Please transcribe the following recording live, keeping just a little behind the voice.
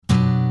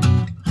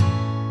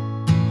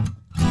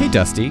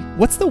Dusty,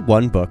 what's the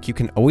one book you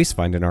can always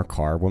find in our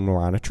car when we're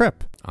on a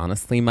trip?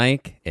 Honestly,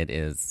 Mike, it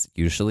is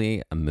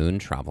usually a Moon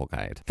travel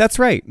guide. That's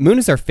right. Moon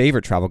is our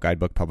favorite travel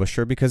guidebook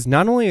publisher because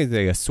not only are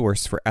they a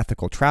source for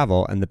ethical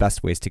travel and the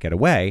best ways to get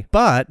away,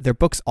 but their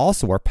books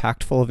also are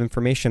packed full of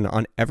information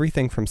on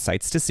everything from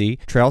sights to see,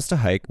 trails to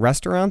hike,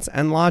 restaurants,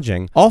 and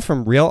lodging, all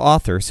from real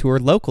authors who are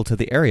local to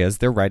the areas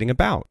they're writing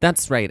about.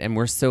 That's right, and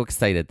we're so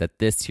excited that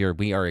this year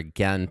we are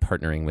again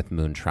partnering with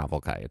Moon Travel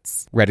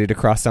Guides. Ready to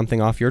cross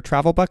something off your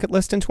travel bucket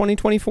list in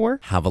 2024?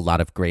 Have a lot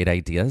of great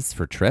ideas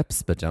for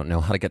trips, but don't know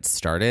how to get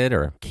started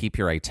or keep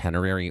your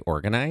itinerary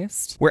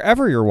organized?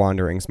 Wherever your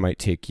wanderings might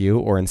take you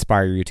or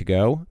inspire you to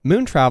go,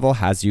 Moon Travel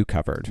has you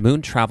covered.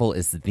 Moon Travel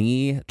is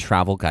the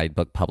travel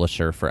guidebook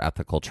publisher for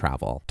ethical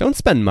travel. Don't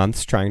spend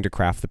months trying to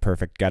craft the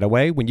perfect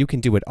getaway when you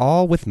can do it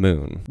all with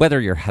Moon. Whether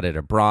you're headed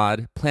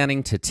abroad,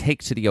 planning to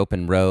take to the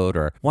open road,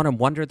 or want to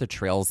wander the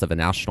trails of a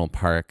national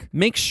park,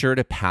 make sure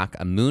to pack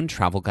a Moon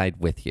travel guide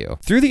with you.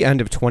 Through the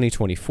end of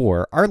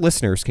 2024, our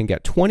listeners can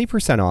get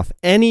 20% off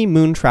any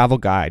Moon travel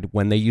guide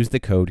when they use the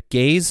code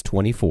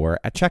GAZE24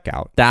 at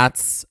checkout.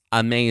 That's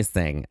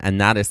amazing. And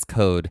that is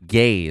code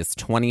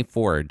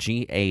GAZE24,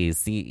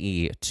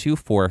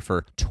 GAZE24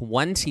 for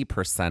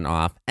 20%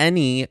 off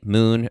any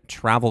Moon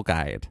travel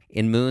guide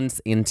in Moon's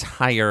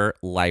entire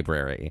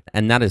library.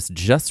 And that is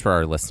just for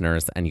our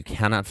listeners, and you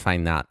cannot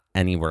find that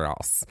anywhere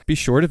else. Be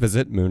sure to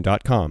visit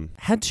moon.com.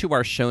 Head to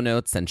our show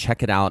notes and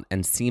check it out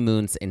and see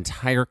Moon's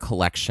entire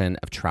collection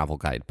of travel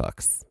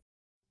guidebooks.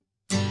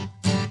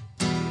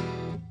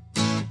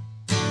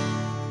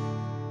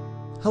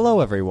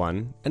 Hello,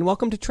 everyone, and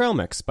welcome to Trail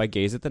Mix by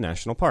Gaze at the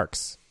National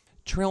Parks.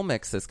 Trail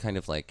Mix is kind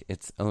of like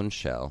its own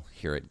show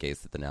here at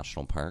Gaze at the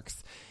National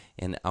Parks.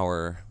 In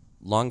our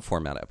long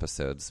format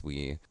episodes,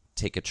 we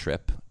take a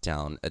trip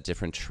down a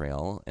different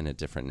trail in a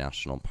different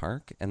national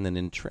park, and then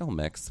in Trail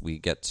Mix, we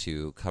get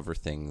to cover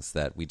things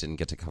that we didn't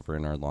get to cover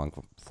in our long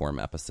form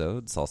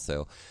episodes,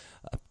 also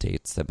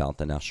updates about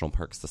the national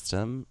park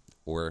system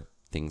or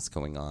things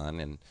going on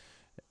in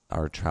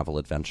our travel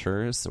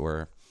adventures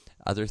or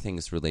other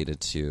things related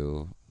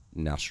to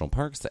national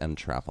parks and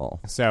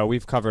travel. So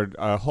we've covered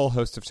a whole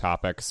host of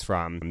topics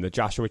from the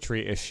Joshua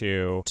Tree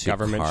issue, to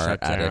government car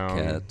shutdown,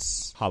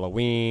 etiquette,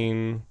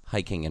 Halloween,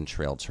 hiking and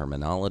trail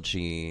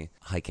terminology,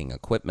 hiking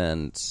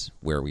equipment,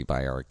 where we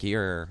buy our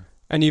gear,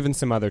 and even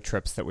some other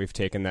trips that we've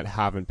taken that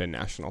haven't been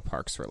national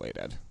parks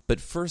related.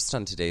 But first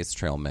on today's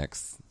Trail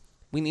Mix,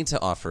 we need to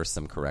offer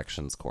some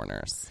corrections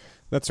corners.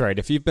 That's right.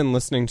 If you've been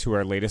listening to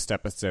our latest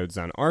episodes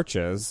on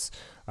arches,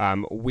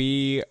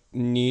 we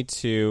need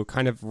to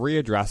kind of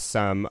readdress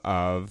some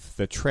of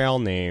the trail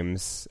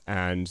names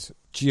and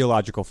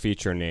geological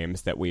feature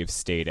names that we've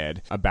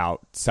stated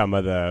about some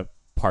of the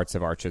parts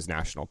of Arches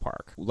National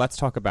Park. Let's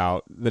talk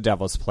about the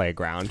Devil's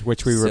Playground,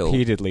 which we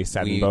repeatedly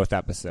said in both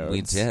episodes.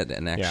 We did,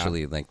 and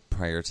actually,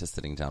 prior to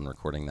sitting down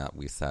recording that,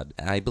 we said,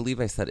 I believe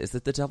I said, is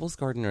it the Devil's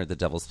Garden or the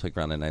Devil's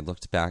Playground? And I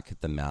looked back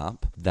at the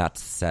map that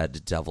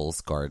said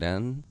Devil's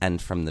Garden, and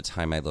from the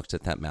time I looked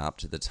at that map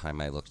to the time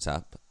I looked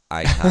up,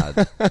 I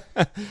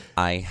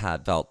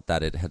had felt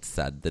that it had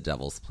said the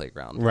Devil's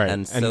Playground. Right,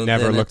 and so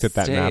never looked at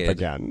that map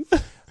again.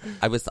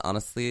 I was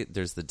honestly,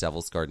 there's the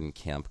Devil's Garden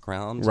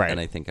campground, right, and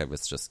I think I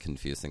was just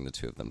confusing the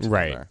two of them together.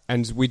 Right,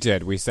 and we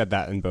did. We said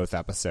that in both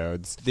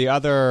episodes. The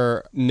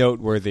other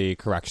noteworthy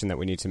correction that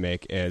we need to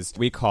make is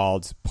we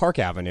called Park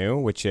Avenue,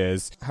 which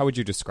is, how would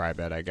you describe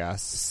it, I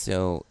guess?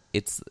 So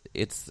it's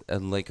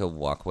like a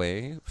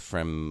walkway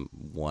from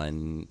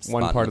one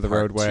part of the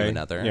roadway to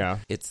another. Yeah,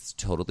 it's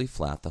totally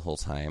flat the whole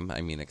time.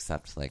 I mean,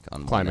 except like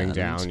on climbing one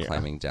end, down,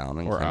 climbing down,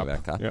 and or climbing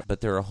up. back up. Yep.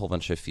 But there are a whole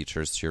bunch of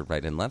features to your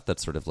right and left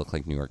that sort of look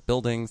like New York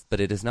buildings. But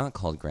it is not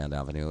called Grand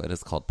Avenue. It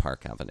is called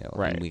Park Avenue.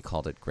 Right. And we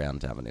called it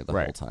Grand Avenue the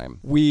whole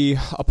time. We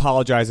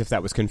apologize if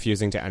that was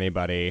confusing to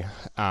anybody.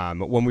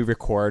 When we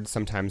record,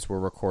 sometimes we're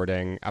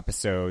recording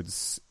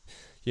episodes,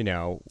 in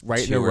a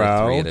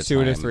row, 2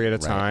 to 3 at a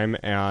time,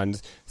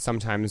 and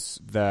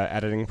sometimes the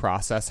editing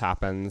process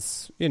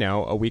happens,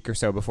 a week or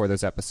so before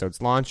those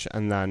episodes launch,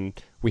 and then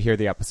we hear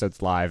the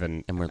episodes live,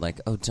 and we're like,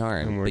 oh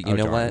darn. But you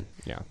know what?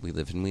 Yeah, we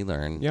live and we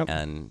learn. Yep.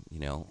 And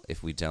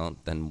if we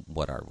don't, then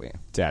what are we?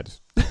 Dead.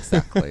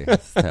 Exactly.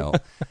 So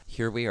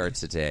here we are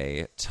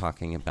today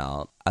talking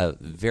about a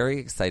very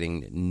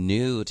exciting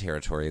new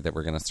territory that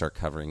we're going to start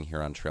covering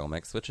here on Trail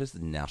Mix, which is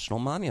national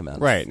monuments.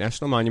 Right,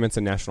 national monuments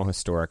and national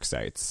historic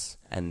sites.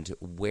 And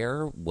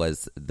where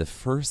was the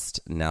first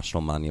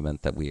national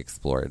monument that we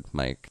explored,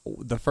 Mike?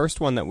 The first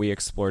one that we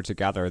explored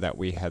together that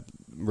we had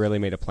really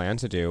made a plan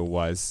to do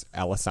was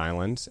Ellis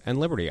Island and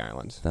Liberty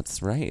Island.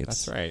 That's right.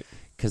 That's right.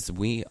 Because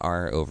we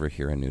are over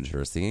here in New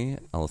Jersey.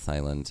 Ellis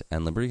Island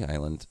and Liberty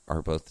Island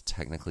are both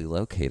technically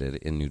located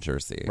in New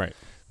Jersey. Right.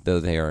 Though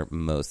they are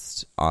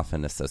most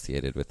often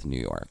associated with New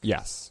York.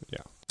 Yes.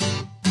 Yeah.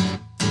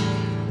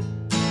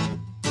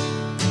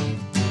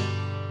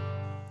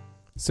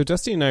 So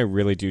Dusty and I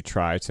really do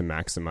try to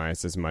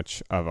maximize as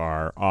much of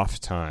our off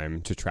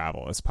time to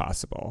travel as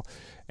possible.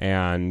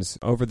 And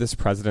over this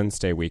President's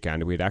Day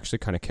weekend, we'd actually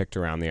kind of kicked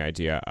around the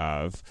idea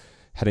of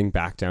heading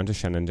back down to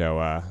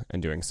Shenandoah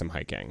and doing some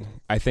hiking.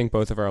 I think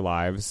both of our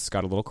lives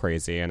got a little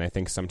crazy, and I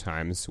think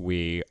sometimes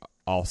we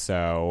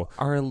also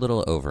are a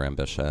little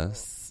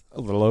overambitious.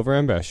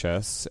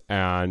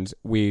 And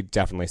we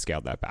definitely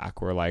scaled that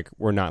back. We're like,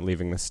 we're not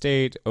leaving the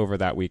state over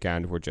that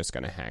weekend. We're just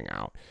going to hang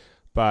out.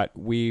 But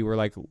we were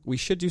like, we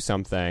should do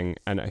something.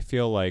 And I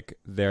feel like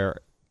there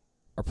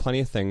are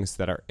plenty of things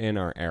that are in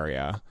our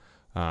area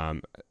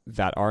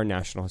that are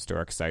National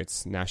Historic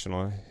Sites,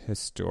 National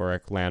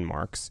Historic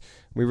Landmarks.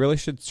 We really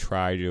should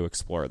try to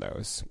explore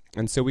those.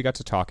 And so we got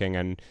to talking,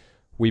 and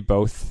we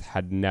both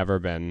had never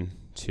been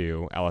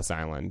to Ellis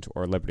Island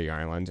or Liberty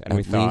Island. And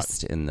we thought, at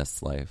least in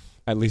this life.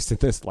 At least in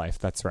this life,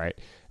 that's right.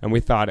 And we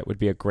thought it would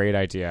be a great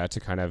idea to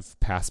kind of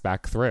pass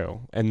back through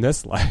in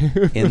this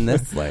life. In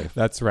this life.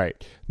 That's right.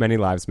 Many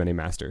lives, many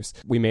masters.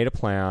 We made a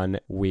plan.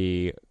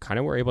 We kind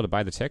of were able to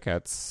buy the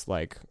tickets.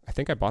 Like, I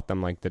think I bought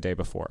them like the day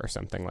before or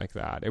something like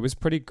that. It was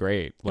pretty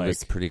great. It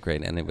was pretty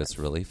great, and it was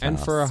really fast. And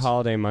for a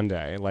holiday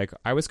Monday, like,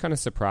 I was kind of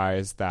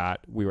surprised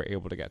that we were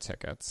able to get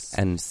tickets.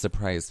 And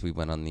surprised we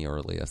went on the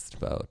earliest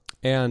boat.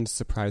 And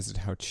surprised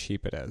at how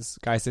cheap it is.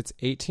 Guys, it's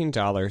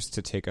 $18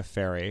 to take a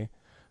ferry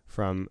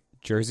from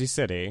Jersey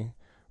City,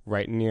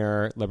 right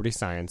near Liberty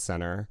Science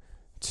Center,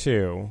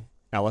 to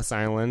Ellis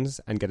Island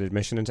and get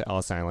admission into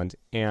Ellis Island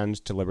and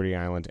to Liberty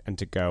Island, and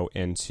to go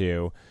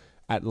into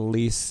at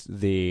least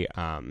the,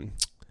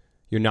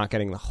 you're not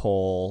getting the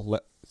whole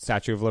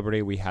Statue of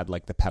Liberty. We had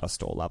like the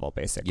pedestal level,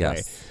 basically.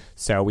 Yes.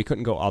 So we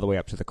couldn't go all the way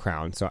up to the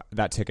crown. So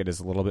that ticket is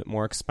a little bit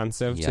more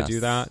expensive to do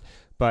that.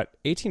 But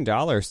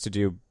 $18 to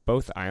do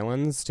both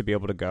islands, to be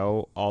able to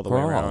go all the way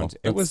around.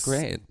 It was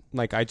great.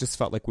 Like, I just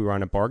felt like we were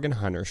on a bargain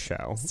hunter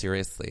show.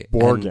 Seriously.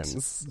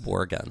 Borgans.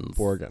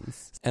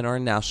 And our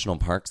National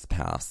Parks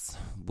Pass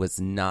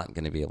was not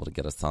going to be able to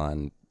get us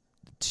on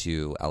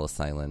to Ellis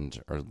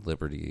Island or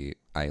Liberty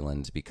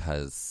Island,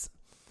 because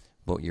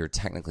what you're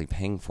technically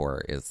paying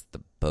for is the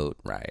boat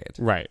ride.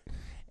 Right.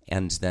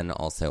 And then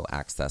also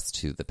access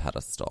to the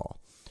pedestal,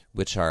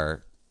 which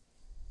are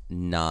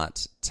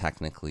not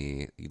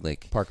technically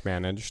like park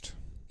managed.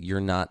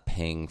 You're not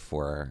paying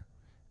for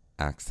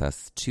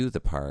access to the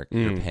park.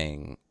 You're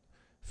paying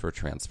for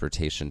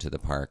transportation to the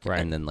park, right,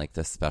 and then like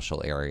the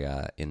special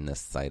area in this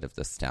site of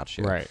the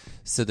statue. Right.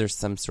 So there's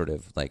some sort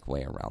of like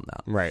way around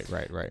that.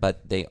 Right.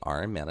 But they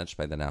are managed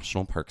by the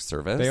National Park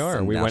Service. They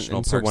are. We National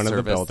went into Park one Service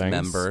of the buildings.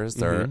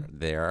 Members are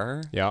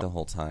there the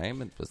whole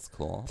time. It was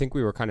cool. I think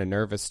we were kind of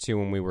nervous too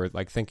when we were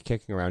like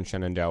kicking around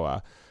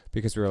Shenandoah,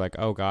 because we were like,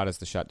 oh God, is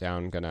the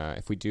shutdown gonna,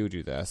 if we do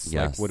this,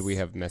 yes, like, would we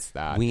have missed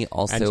that? We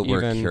also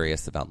were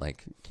curious about,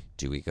 like,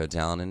 do we go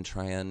down and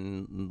try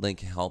and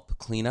like help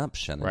clean up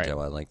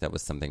Shenandoah? Right. Like, that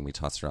was something we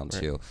tossed around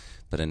too.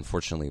 But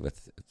unfortunately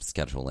with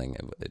scheduling,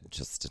 it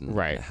just didn't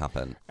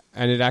happen.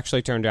 And it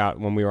actually turned out,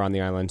 when we were on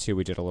the island too,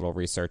 we did a little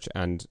research,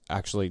 and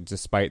actually,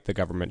 despite the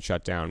government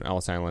shutdown,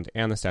 Ellis Island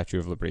and the Statue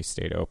of Liberty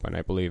stayed open.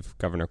 I believe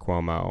Governor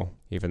Cuomo,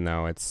 even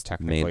though it's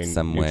technically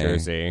New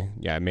Jersey,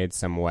 made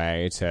some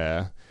way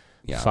to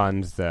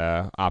fund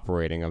the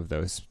operating of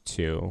those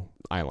two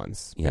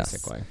islands,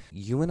 basically.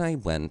 You and I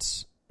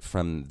went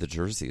from the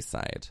Jersey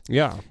side.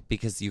 Yeah.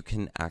 Because you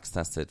can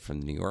access it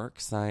from the New York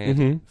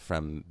side,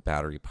 from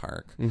Battery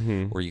Park,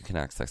 or you can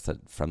access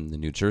it from the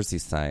New Jersey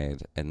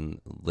side and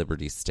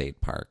Liberty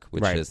State Park,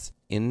 which is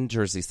in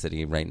Jersey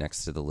City, right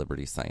next to the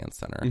Liberty Science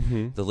Center.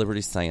 The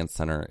Liberty Science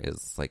Center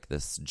is like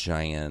this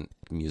giant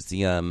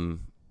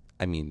museum.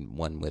 I mean,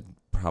 one would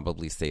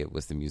probably say it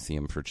was a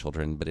museum for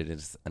children, but it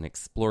is an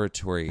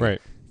exploratory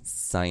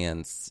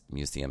science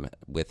museum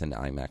with an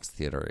IMAX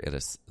theater. It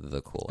is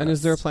the coolest. And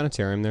is there a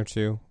planetarium there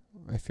too?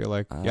 I feel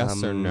like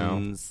yes or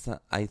no. So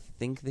I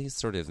think they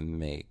sort of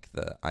make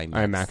the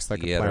IMAX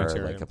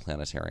theater like a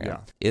planetarium. Yeah.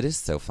 It is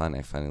so fun.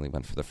 I finally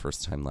went for the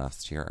first time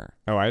last year.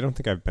 Oh, I don't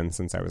think I've been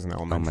since I was in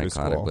elementary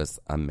school. Oh my God, it was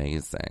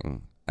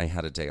amazing. I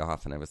had a day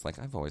off and I was like,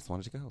 I've always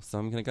wanted to go, so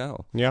I'm going to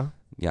go. Yeah.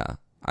 Yeah,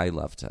 I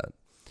loved it.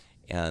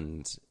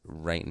 And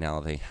right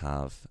now they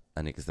have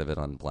an exhibit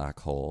on black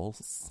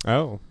holes.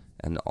 Oh.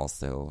 And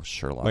also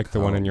Sherlock Like the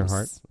Holmes. one in your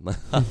heart?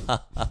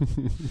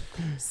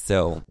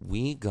 So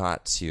we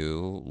got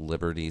to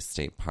Liberty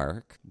State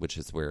Park, which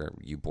is where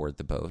you board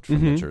the boat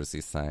from the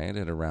Jersey side,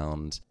 at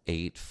around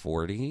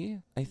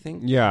 8:40, I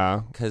think.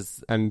 Yeah.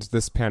 And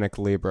this Panic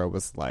Libra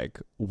was like,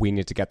 we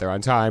need to get there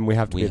on time. We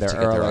have to be there early.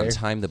 We have to get there on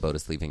time. The boat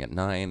is leaving at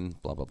 9,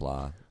 blah, blah,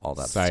 blah, all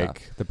that stuff.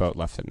 The boat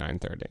left at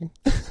 9:30.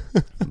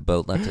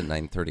 Boat left at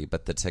 9:30,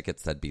 but the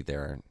ticket said be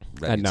there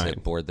ready to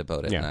board the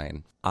boat at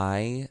 9.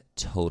 I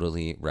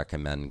totally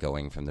recommend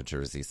going from the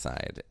Jersey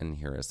side, and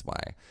here is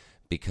why.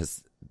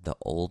 Because the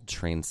old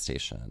train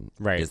station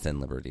is in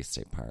Liberty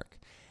State Park,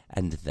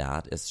 and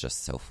that is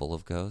just so full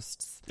of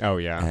ghosts. Oh,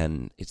 yeah.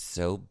 And it's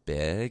so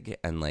big,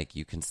 and, like,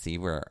 you can see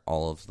where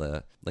all of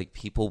the, like,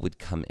 people would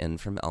come in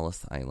from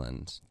Ellis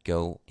Island,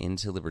 go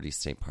into Liberty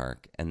State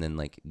Park, and then,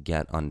 like,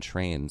 get on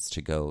trains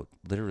to go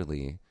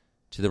literally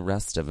to the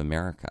rest of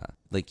America.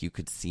 Like, you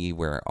could see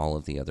where all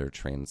of the other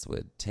trains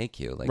would take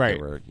you. Like, there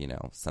were,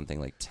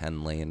 something like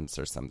 10 lanes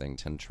or something,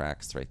 10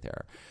 tracks right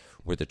there.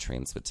 where the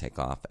trains would take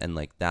off. And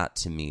like that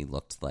to me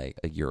looked like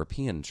a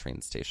European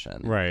train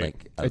station. Right.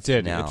 Like It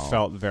did. Now, it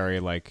felt very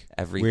like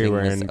everything we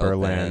were was in open.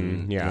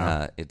 Berlin.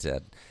 Yeah. It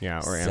did. Yeah,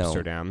 or So-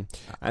 Amsterdam.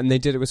 And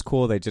it was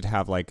cool. They did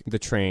have like the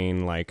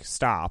train like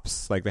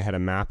stops. Like they had a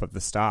map of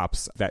the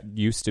stops that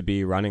used to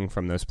be running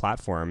from those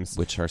platforms.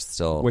 Which are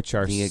still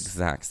the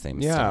exact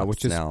same stops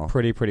which is now.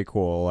 pretty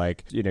cool.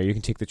 Like, you know, you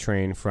can take the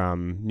train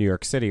from New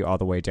York City all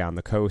the way down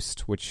the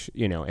coast, which,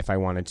 you know, if I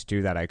wanted to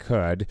do that, I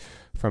could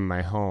from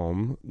my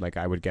home. Like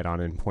I would get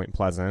on in Point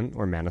Pleasant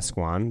or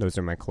Manasquan. Those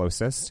are my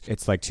closest.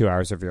 It's like 2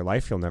 hours of your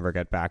life you'll never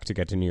get back to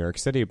get to New York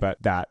City,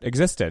 but that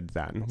existed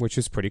then, which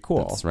is pretty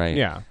cool. That's right.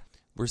 Yeah.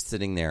 We're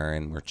sitting there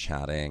and we're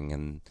chatting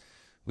and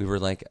we were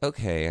like,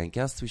 okay, I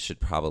guess we should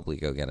probably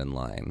go get in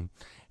line.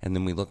 And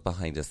then we look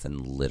behind us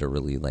and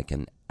literally like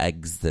an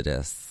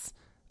exodus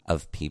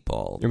of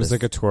people. It was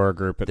like a tour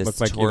group. It looked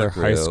like either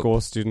high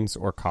school students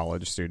or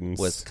college students.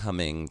 Was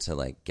coming to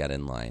like get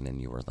in line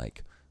and you were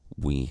like,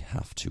 we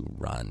have to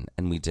run.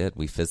 And we did.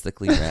 We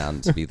physically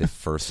ran to be the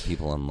first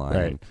people in line.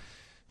 Right.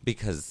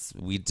 Because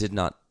we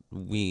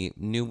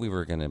knew we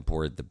were going to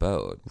board the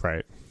boat.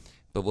 Right.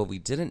 But what we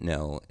didn't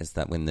know is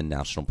that when the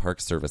National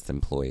Park Service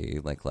employee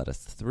like let us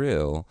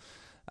through,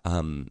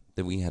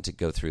 that we had to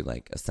go through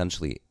like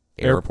essentially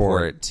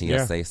airport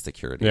TSA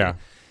security. Yeah.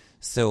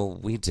 So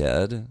we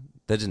did.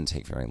 That didn't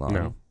take very long.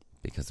 No.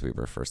 Because we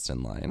were first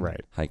in line.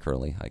 Right. Hike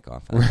early, hike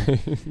often. Right.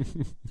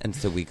 And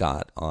so we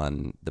got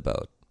on the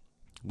boat,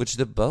 which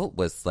the boat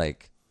was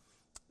like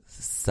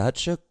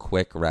such a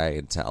quick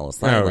ride to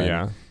Ellis Island. Oh,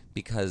 yeah.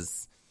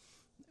 Because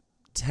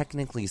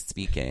technically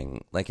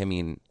speaking, like, I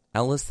mean,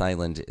 Ellis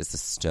Island is a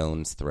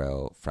stone's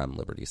throw from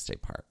Liberty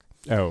State Park.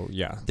 Oh,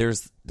 yeah.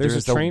 There's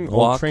a train, walking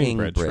old train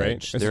bridge,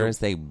 right? There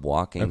is a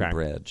walking Okay.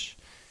 bridge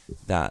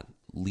that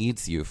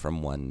leads you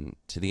from one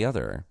to the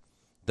other.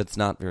 That's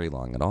not very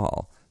long at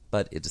all,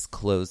 but it is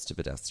closed to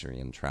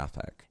pedestrian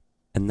traffic.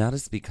 And that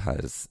is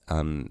because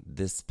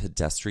this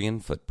pedestrian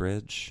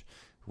footbridge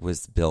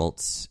was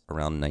built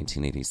around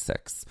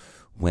 1986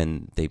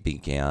 when they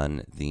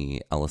began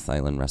the Ellis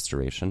Island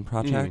Restoration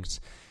Project.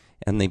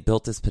 And they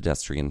built this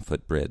pedestrian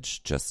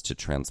footbridge just to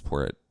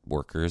transport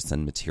workers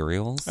and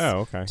materials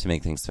to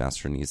make things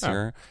faster and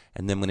easier.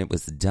 And then when it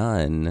was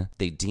done,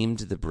 they deemed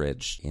the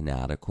bridge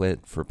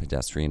inadequate for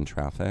pedestrian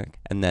traffic.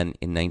 And then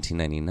in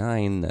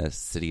 1999, the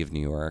city of New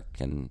York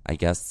and I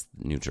guess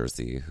New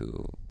Jersey,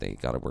 who they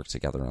got to work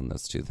together on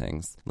those two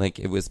things, like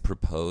it was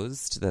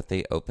proposed that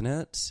they open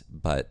it,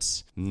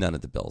 but none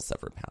of the bills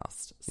ever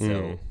passed.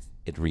 So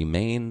it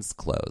remains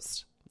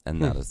closed.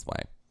 And that is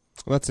why.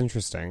 Well, that's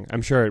interesting.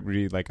 I'm sure it would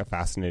be like a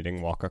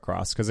fascinating walk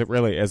across because it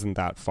really isn't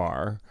that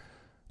far.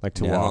 Like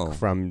to walk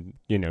from,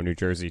 you know, New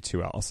Jersey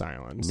to Ellis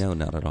Island. No,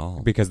 not at all.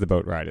 Because the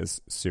boat ride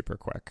is super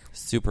quick.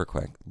 Super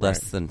quick. Less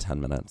than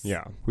 10 minutes.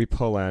 Yeah. We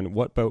pull in.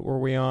 What boat were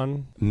we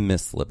on?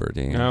 Miss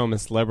Liberty. Oh,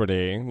 Miss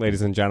Liberty.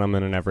 Ladies and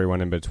gentlemen and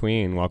everyone in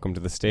between, welcome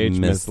to the stage,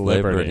 Miss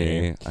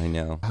Liberty. I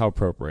know. How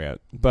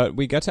appropriate. But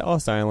we get to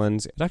Ellis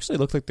Island. It actually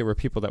looked like there were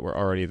people that were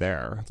already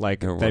there. Like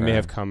they may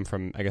have come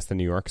from, I guess, the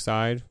New York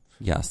side.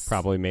 Yes.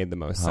 Probably made the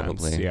most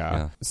sense.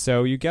 Yeah.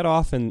 So you get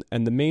off and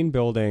the main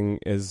building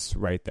is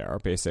right there,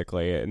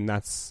 basically. And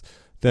that's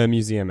the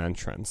museum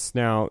entrance.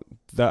 Now,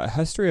 the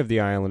history of the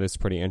island is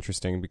pretty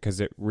interesting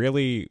because it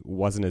really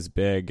wasn't as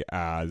big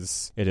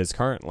as it is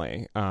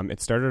currently.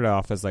 It started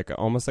off as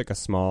almost like a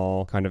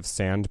small kind of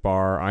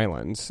sandbar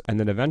island.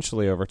 And then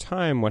eventually over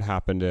time, what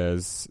happened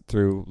is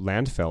through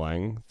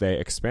landfilling, they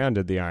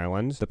expanded the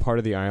island. The part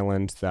of the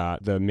island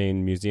that the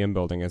main museum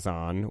building is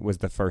on was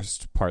the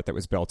first part that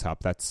was built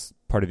up. That's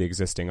part of the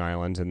existing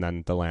island, and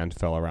then the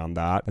landfill around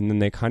that. And then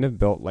they kind of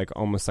built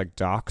almost like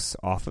docks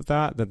off of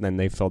that then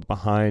they filled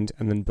behind,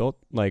 and then built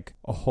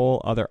a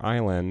whole other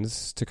island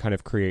to kind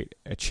of create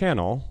a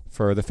channel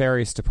for the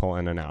ferries to pull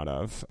in and out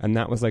of. And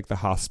that was the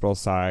hospital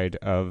side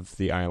of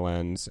the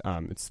island.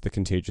 It's the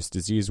contagious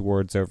disease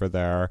wards over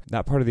there.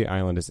 That part of the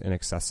island is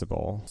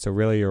inaccessible. So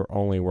really you're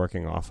only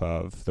working off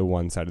of the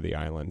one side of the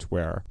island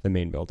where the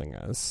main building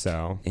is.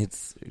 So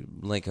it's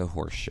like a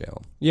horseshoe.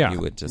 Yeah.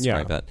 You would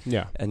describe it.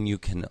 Yeah. And you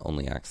can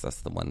only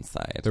access the one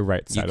side. The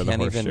right side of the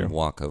horseshoe. You can't even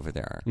walk over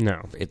there.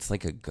 No. It's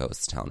like a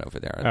ghost town over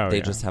there. Oh, they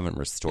yeah. just haven't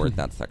restored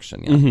that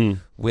section yet,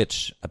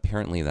 which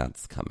apparently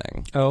that's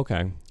coming. Oh,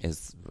 okay.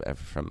 Is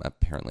from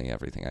apparently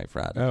everything I've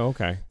read. Oh,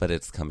 okay. But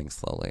it's coming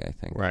slowly, I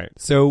think. Right.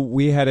 So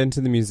we head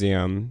into the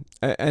museum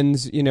and,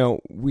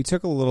 we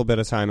took a little bit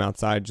of time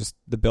outside. Just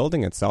the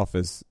building itself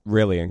is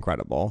really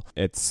incredible.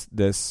 It's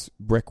this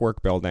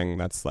brickwork building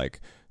that's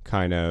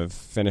kind of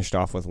finished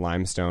off with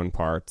limestone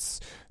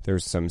parts.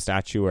 There's some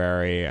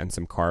statuary and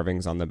some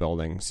carvings on the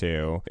building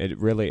too. It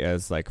really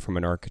is from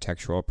an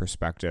architectural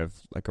perspective,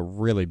 a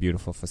really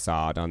beautiful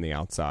facade on the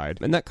outside.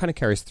 And that kind of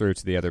carries through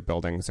to the other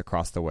buildings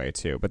across the way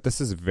too. But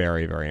this is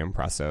very, very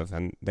impressive.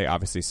 And they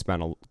obviously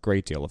spent a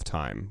great deal of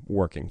time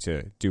working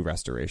to do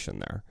restoration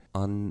there.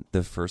 On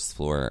the first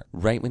floor,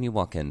 right when you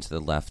walk in, to the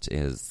left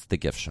is the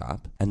gift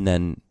shop. And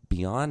then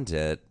beyond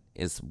it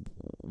is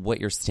what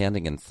you're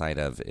standing inside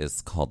of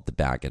is called the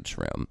baggage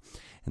room.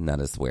 And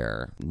that is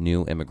where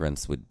new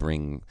immigrants would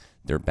bring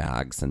their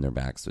bags and their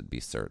bags would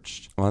be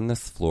searched. On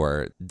this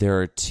floor,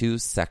 there are two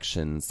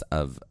sections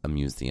of a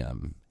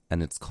museum,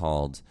 and it's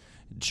called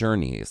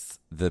Journeys,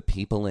 the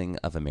Peopling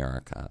of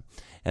America.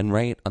 And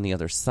right on the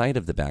other side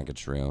of the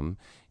baggage room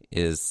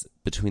is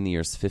between the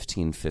years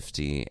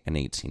 1550 and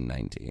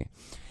 1890.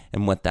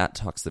 And what that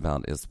talks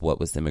about is what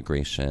was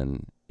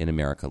immigration in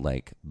America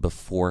like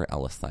before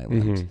Ellis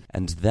Island. Mm-hmm.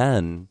 And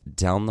then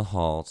down the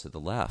hall to the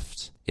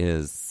left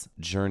is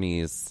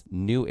Journey's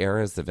New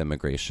Eras of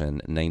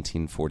Immigration,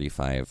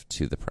 1945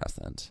 to the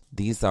present.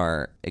 These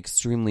are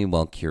extremely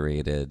well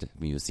curated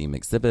museum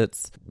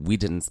exhibits. We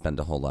didn't spend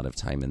a whole lot of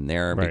time in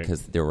there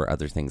because there were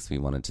other things we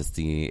wanted to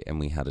see, and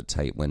we had a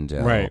tight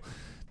window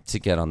to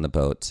get on the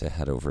boat to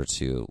head over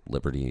to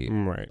Liberty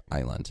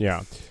Island.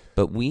 Yeah.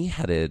 But we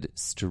headed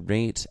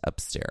straight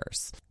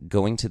upstairs.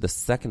 Going to the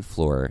second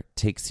floor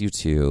takes you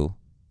to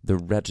the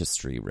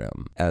registry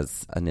room.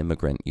 As an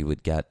immigrant, you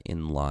would get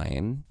in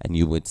line and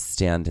you would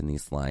stand in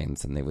these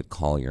lines and they would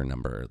call your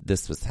number.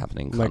 This was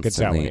happening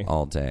constantly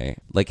all day.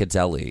 Like a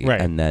deli. Right.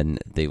 And then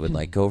they would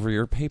like go over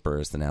your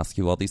papers and ask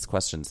you all these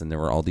questions. And there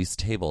were all these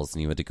tables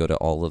and you had to go to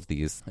all of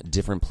these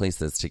different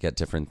places to get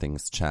different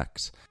things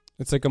checked.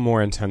 It's like a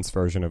more intense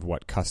version of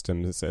what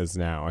customs is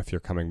now if you're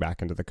coming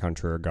back into the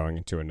country or going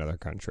into another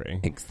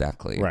country.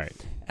 Exactly. Right.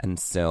 And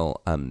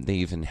so they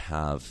even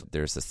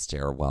there's a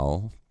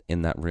stairwell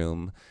in that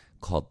room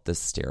called the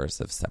Stairs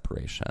of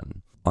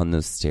Separation. On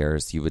those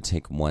stairs, you would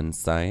take one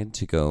side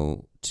to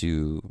go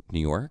to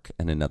New York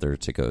and another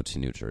to go to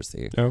New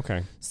Jersey.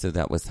 Okay. So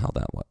that was how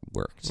that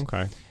worked.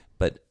 Okay.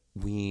 But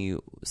we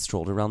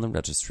strolled around the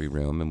registry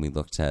room and we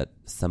looked at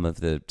some of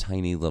the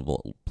tiny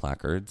little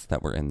placards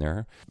that were in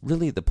there.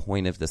 Really, the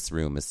point of this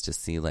room is to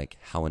see like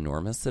how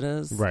enormous it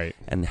is, right,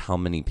 and how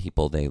many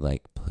people they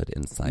like put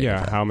inside.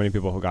 Yeah, of it. how many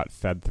people who got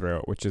fed through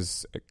it, which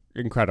is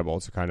incredible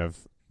to kind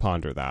of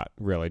ponder that.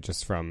 Really,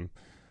 just from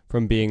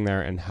being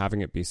there and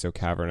having it be so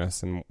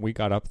cavernous. And we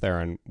got up there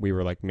and we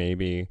were like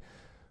maybe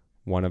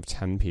one of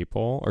 10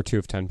 people or two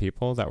of 10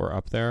 people that were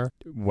up there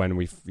when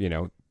we,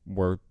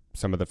 were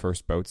some of the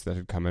first boats that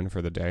had come in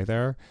for the day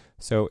there.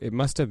 So it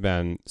must have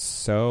been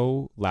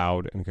so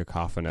loud and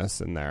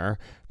cacophonous in there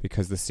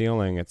because the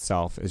ceiling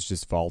itself is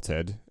just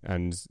vaulted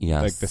and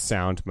like the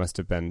sound must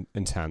have been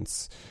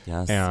intense.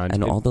 Yes.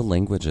 And all the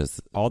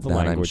languages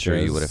I'm sure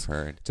you would have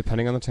heard.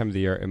 Depending on the time of the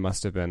year, it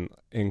must have been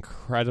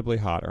incredibly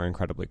hot or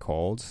incredibly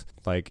cold.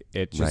 Like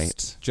it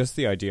just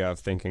the idea of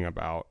thinking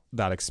about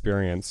that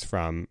experience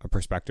from a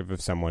perspective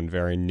of someone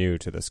very new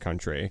to this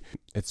country,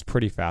 it's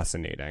pretty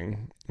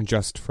fascinating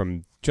just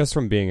from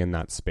being in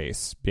that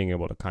space, being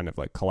able to kind of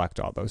like collect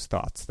all those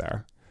thoughts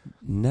there.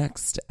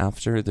 Next,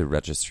 after the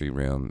registry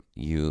room,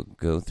 you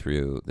go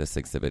through this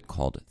exhibit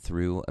called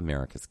Through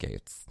America's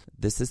Gates.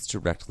 This is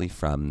directly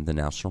from the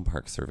National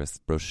Park Service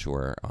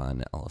brochure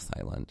on Ellis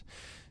Island.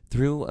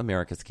 Through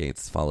America's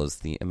Gates follows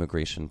the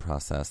immigration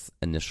process,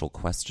 initial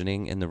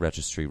questioning in the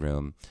registry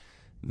room,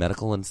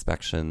 medical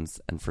inspections,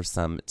 and for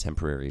some,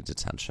 temporary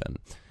detention.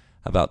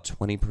 About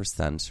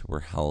 20%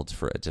 were held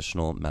for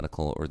additional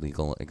medical or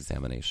legal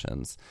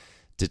examinations.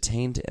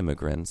 Detained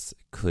immigrants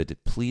could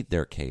plead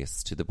their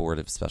case to the Board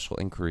of Special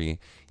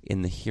Inquiry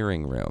in the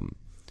hearing room.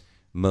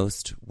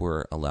 Most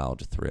were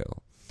allowed through.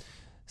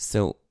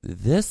 So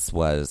this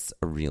was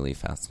a really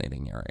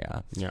fascinating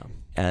area. Yeah.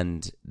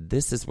 And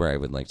this is where I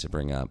would like to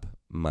bring up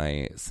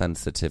my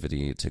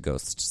sensitivity to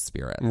ghost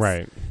spirits.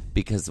 Right.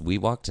 Because we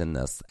walked in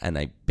this and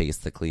I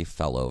basically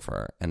fell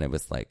over and it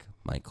was like,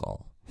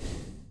 Michael,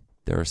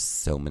 there are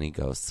so many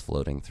ghosts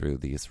floating through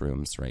these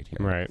rooms right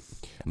here. Right.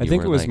 And I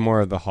think it was more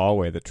of the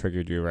hallway that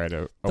triggered you right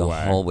away. The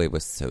hallway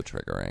was so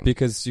triggering.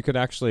 Because you could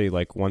actually,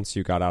 like, once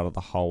you got out of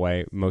the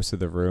hallway, most of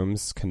the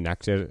rooms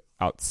connected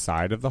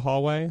outside of the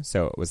hallway.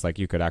 So it was like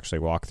you could actually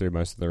walk through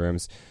most of the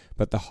rooms.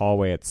 But the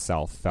hallway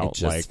itself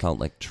felt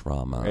like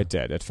trauma. It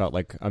did. It felt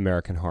like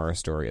American Horror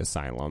Story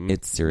Asylum.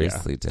 It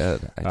seriously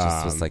did. I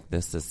just was like,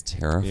 this is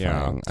terrifying.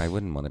 Yeah. I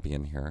wouldn't want to be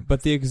in here.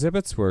 But the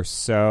exhibits were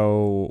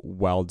so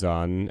well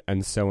done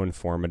and so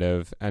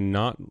informative and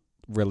not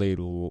really,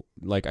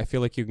 like, I feel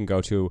like you can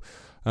go to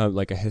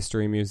like a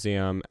history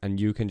museum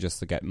and you can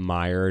just get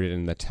mired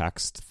in the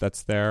text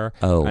that's there.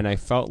 Oh, and I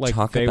felt like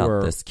they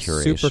were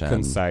super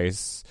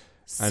concise.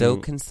 So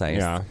concise.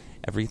 Yeah.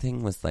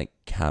 Everything was like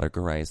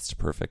categorized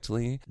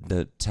perfectly.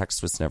 The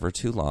text was never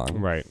too long.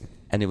 Right.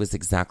 And it was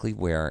exactly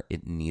where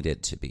it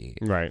needed to be.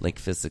 Right. Like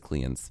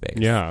physically in space.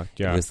 Yeah.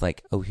 Yeah. It was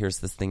like, oh, here's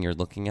this thing you're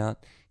looking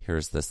at.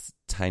 Here's this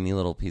tiny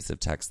little piece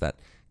of text that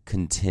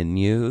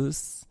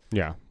continues.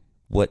 Yeah.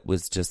 What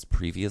was just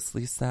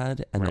previously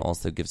said and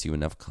also gives you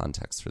enough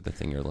context for the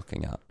thing you're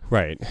looking at.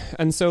 Right.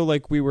 And so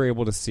like we were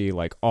able to see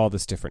like all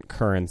this different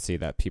currency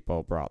that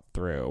people brought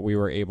through. We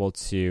were able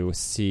to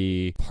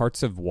see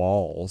parts of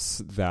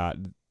walls that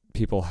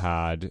people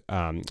had,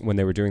 when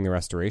they were doing the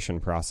restoration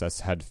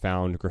process, had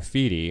found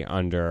graffiti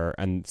under,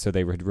 and so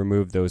they would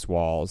remove those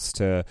walls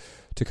to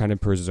kind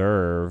of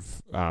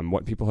preserve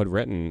what people had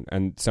written.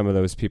 And some of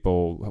those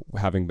people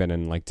having been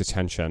in like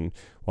detention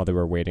while they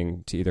were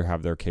waiting to either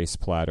have their case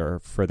pled or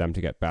for them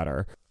to get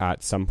better.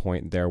 At some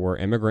point, there were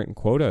immigrant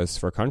quotas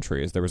for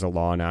countries. There was a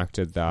law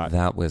enacted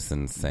that was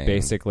insane.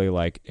 Basically,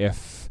 like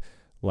if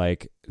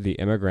like the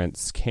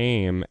immigrants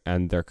came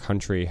and their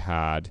country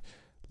had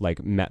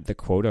like met the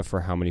quota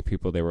for how many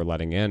people they were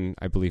letting in,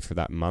 I believe for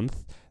that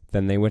month,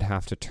 then they would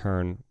have to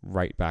turn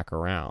right back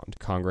around.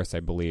 Congress, I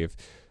believe,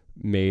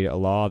 made a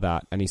law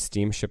that any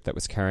steamship that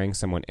was carrying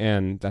someone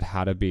in that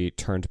had to be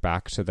turned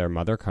back to their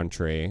mother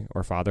country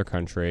or father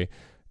country,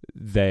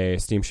 the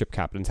steamship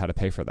captains had to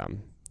pay for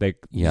them.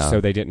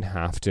 So they didn't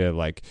have to,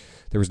 like,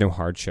 there was no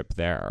hardship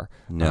there.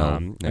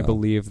 No. I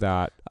believe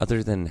that,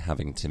 other than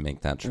having to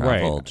make that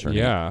travel journey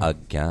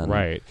again.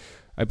 Right.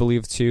 I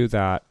believe too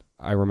that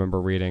I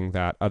remember reading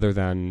that other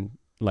than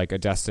like a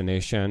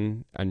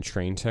destination and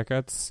train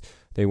tickets,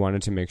 they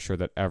wanted to make sure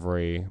that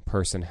every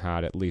person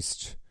had at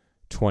least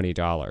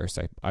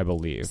 $20, I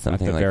believe.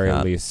 Something at the like very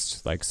that.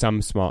 least, like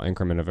some small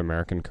increment of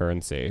American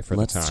currency for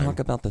the time. Let's talk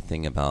about the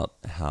thing about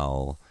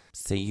how,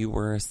 say you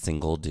were a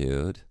single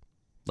dude,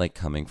 like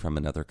coming from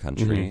another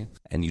country,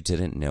 and you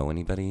didn't know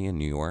anybody in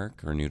New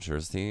York or New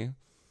Jersey,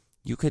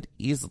 you could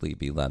easily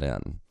be let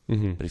in.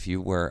 But if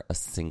you were a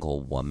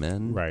single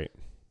woman, Right.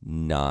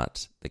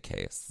 not the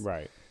case.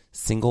 Right.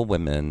 Single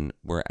women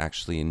were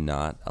actually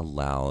not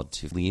allowed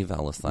to leave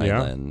Ellis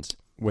Island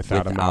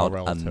Without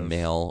a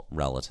male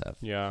relative.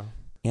 Yeah.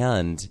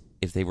 And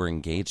if they were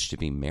engaged to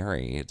be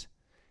married,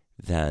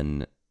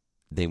 then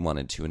they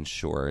wanted to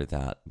ensure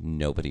that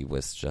nobody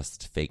was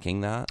just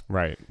faking that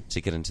Right.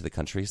 to get into the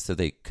country. So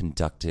they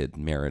conducted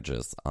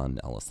marriages on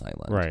Ellis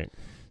Island. Right.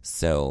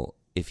 So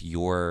if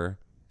your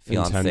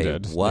fiance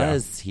Intended.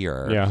 was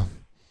here, Yeah.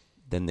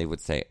 then they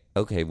would say,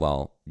 okay,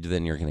 well,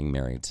 then you're getting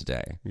married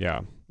today.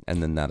 Yeah.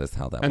 And then that is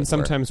how that would And work.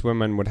 sometimes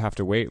women would have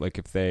to wait, like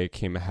if they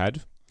came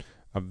ahead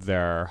of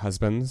their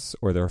husbands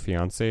or their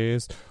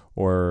fiancés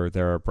or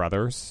their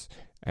brothers,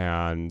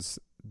 and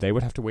they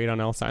would have to wait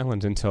on Ellis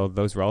Island until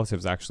those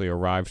relatives actually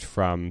arrived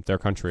from their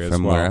country as well.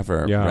 From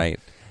wherever, Yeah. right.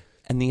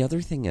 And the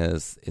other thing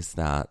is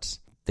that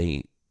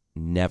they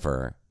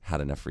never had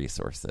enough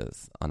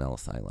resources on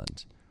Ellis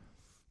Island.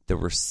 There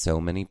were so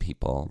many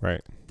people.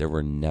 Right. There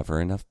were never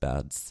enough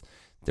beds.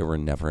 There were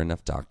never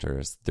enough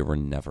doctors. There were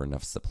never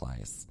enough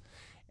supplies.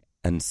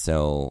 And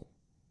so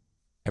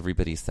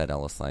everybody said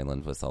Ellis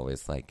Island was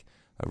always like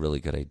a really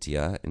good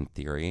idea in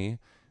theory,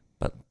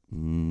 but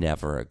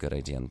never a good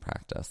idea in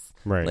practice.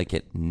 Right. Like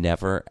it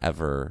never,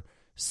 ever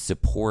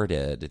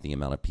supported the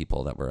amount of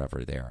people that were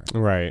ever there.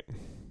 Right.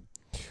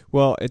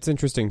 Well, it's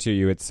interesting too.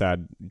 You had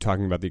said,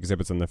 talking about the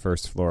exhibits on the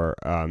first floor,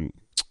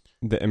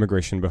 the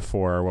immigration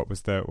before, what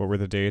were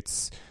the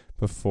dates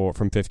before,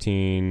 from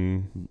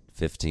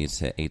 1550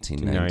 to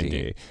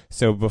 1890.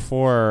 So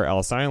before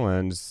Ellis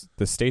Island,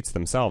 the states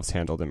themselves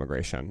handled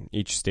immigration.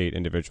 Each state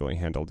individually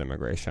handled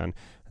immigration.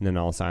 And then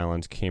Ellis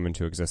Island came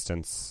into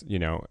existence,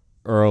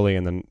 early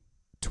in the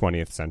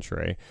 20th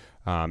century.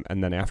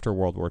 And then after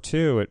World War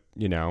II, it,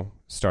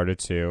 started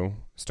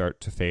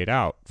to fade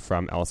out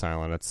from Ellis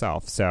Island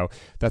itself. So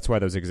that's why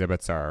those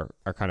exhibits are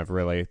kind of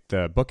really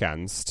the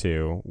bookends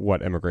to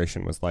what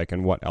immigration was like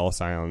and what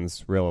Ellis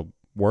Island's real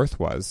worth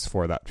was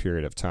for that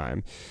period of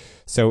time.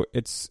 So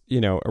it's,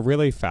 a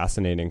really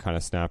fascinating kind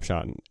of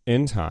snapshot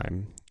in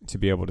time to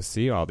be able to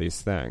see all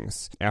these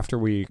things. After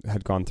we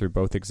had gone through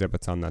both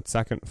exhibits on that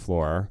second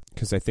floor,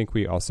 because I think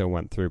we also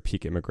went through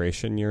peak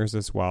immigration years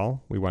as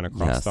well. We went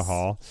across the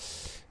hall.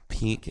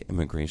 Peak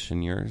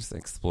immigration years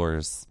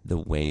explores the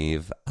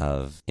wave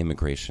of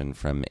immigration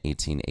from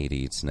 1880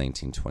 to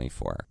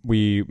 1924.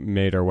 We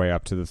made our way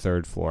up to the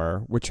third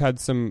floor, which had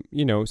some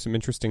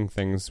interesting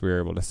things we were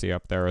able to see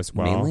up there as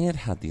well. Mainly it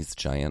had these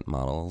giant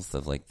models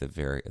of like the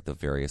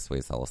various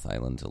ways Ellis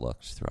Island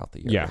looked throughout the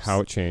years. Yeah, how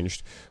it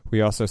changed.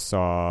 We also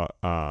saw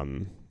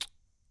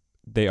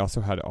they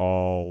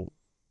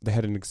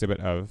had an exhibit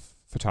of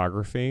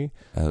photography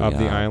of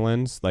the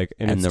islands, like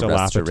in its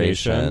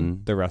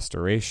dilapidation, the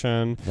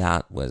restoration.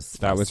 That was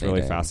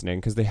really fascinating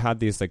because they had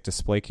these like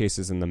display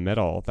cases in the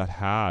middle that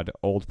had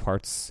old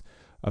parts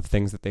of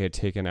things that they had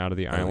taken out of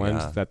the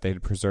island that they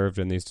had preserved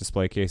in these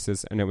display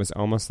cases, and it was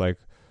almost like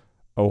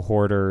a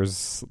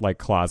hoarder's like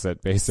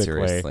closet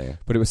basically. Seriously.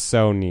 But it was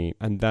so neat.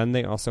 And then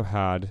they also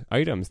had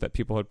items that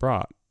people had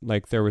brought,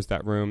 like there was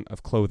that room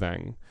of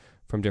clothing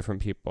from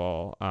different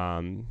people,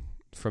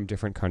 from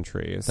different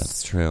countries.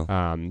 That's true.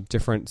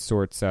 Different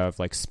sorts of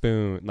like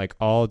like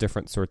all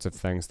different sorts of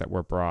things that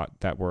were brought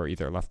that were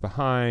either left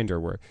behind or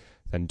were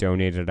then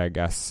donated, I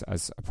guess,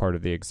 as a part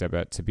of the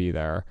exhibit to be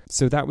there.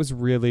 So that was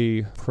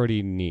really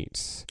pretty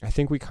neat. I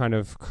think we kind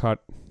of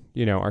cut,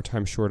 our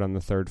time short on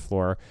the third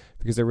floor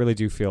because I really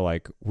do feel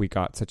like we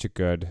got such a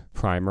good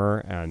primer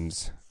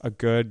and a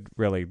good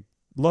really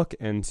look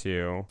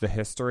into the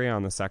history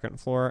on the second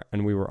floor.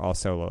 And we were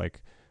also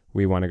like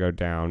we want to go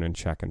down and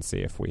check and see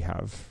if we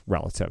have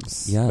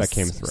relatives Yes. that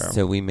came through.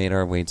 So we made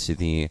our way to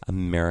the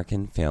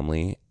American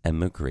Family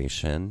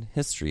Immigration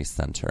History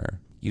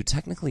Center. You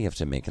technically have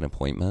to make an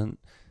appointment,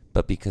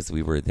 but because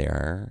we were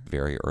there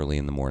very early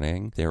in the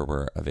morning, there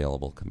were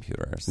available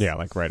computers. Yeah,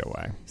 like right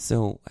away.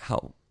 So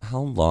how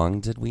long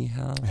did we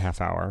have? A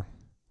half hour.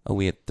 Oh,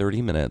 we had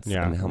 30 minutes.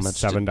 Yeah. And how much?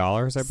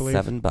 $7, I believe.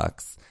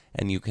 $7.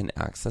 And you can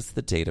access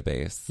the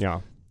database. Yeah.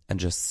 And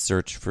just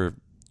search for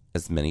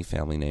as many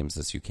family names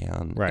as you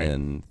can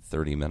in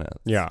 30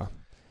 minutes. Yeah.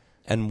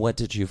 And what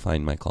did you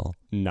find, Michael?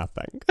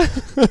 Nothing.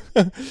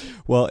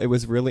 Well, it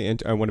was really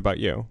what about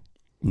you?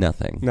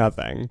 Nothing.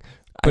 Nothing.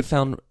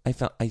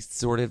 I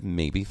sort of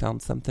maybe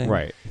found something.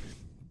 Right.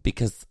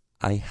 Because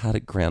I had a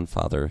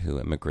grandfather who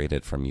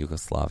immigrated from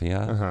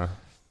Yugoslavia,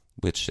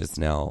 which is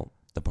now,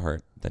 the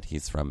part that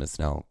he's from is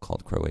now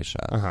called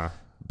Croatia.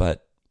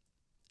 But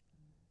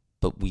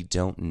we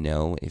don't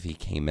know if he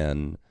came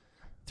in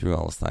through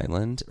Ellis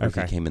Island or if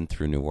he came in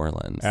through New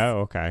Orleans. Oh,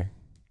 okay.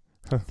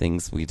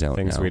 Things we don't know.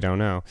 Things we don't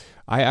know.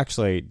 I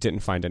actually didn't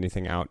find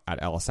anything out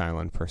at Ellis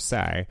Island per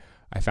se.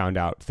 I found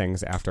out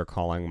things after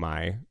calling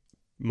my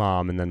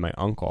mom and then my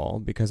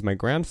uncle, because my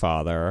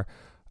grandfather,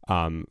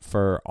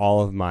 for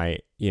all of my,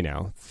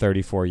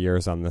 34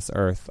 years on this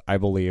earth, I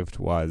believed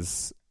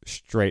was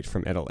straight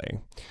from Italy.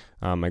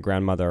 My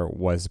grandmother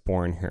was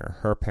born here.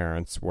 Her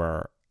parents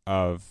were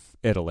of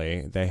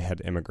Italy. They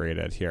had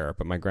immigrated here,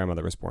 but my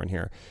grandmother was born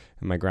here.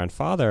 And my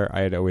grandfather,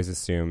 I had always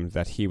assumed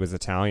that he was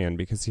Italian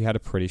because he had a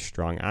pretty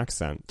strong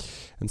accent.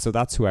 And so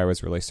that's who I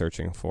was really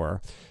searching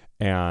for.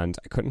 And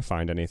I couldn't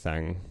find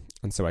anything.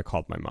 And so I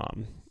called my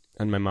mom.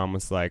 And my mom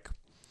was like,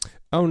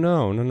 oh,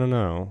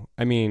 no.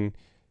 I mean,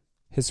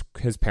 his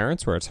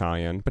parents were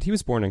Italian, but he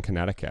was born in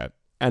Connecticut.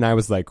 And I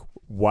was like,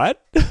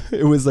 what?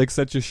 It was like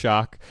such a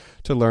shock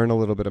to learn a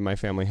little bit of my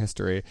family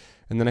history.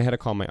 And then I had to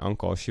call my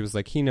uncle. She was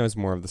like, he knows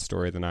more of the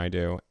story than I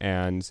do.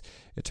 And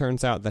it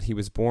turns out that he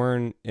was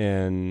born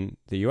in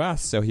the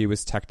U.S., so he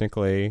was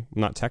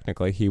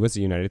he was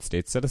a United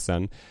States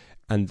citizen.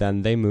 And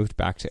then they moved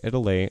back to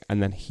Italy,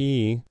 and then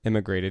he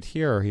immigrated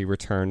here. He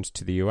returned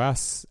to the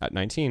U.S. at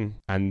 19,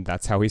 and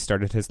that's how he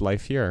started his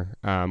life here,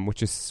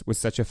 which was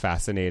such a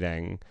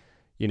fascinating...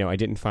 I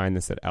didn't find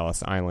this at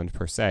Ellis Island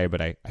per se,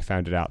 but I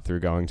found it out through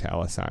going to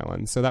Ellis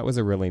Island. So that was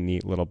a really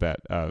neat little bit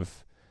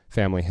of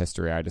family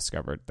history I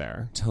discovered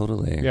there.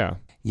 Totally. Yeah.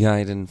 Yeah,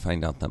 I didn't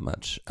find out that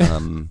much.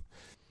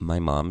 My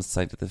mom's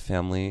side of the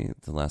family,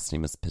 the last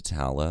name is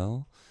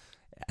Pitalo,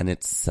 and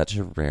it's such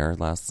a rare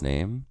last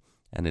name,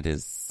 and it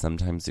is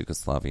sometimes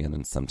Yugoslavian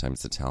and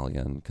sometimes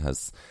Italian,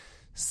 because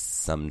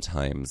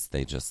sometimes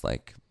they just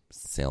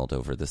sailed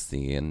over the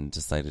sea and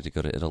decided to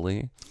go to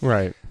Italy.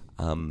 Right.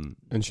 And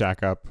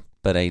shack up.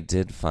 But I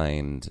did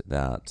find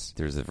that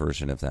there's a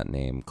version of that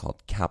name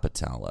called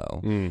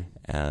Capitalo,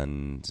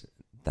 and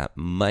that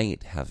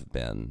might have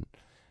been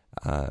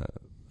a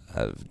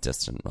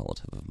distant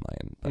relative of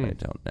mine, but I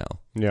don't know.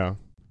 Yeah.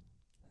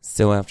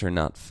 So after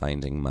not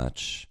finding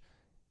much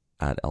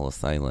at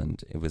Ellis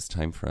Island, it was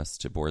time for us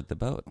to board the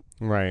boat.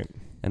 Right.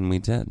 And we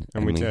did.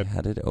 And we did.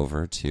 Headed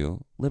over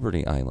to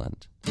Liberty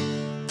Island.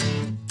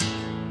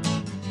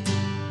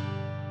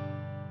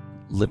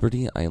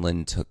 Liberty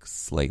Island took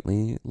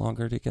slightly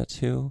longer to get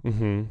to,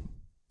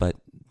 but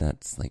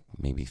that's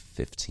maybe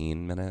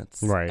 15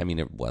 minutes. Right. I mean,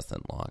 it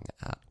wasn't long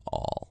at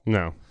all.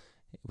 No.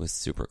 It was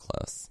super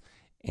close.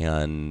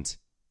 And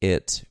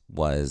it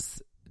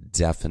was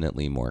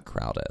definitely more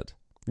crowded.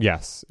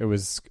 Yes, it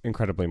was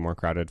incredibly more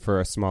crowded for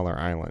a smaller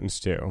island,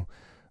 too.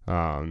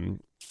 And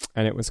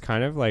it was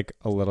kind of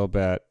a little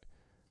bit...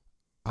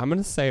 I'm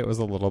going to say it was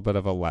a little bit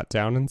of a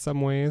letdown in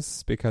some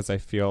ways, because I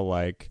feel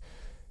like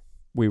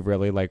we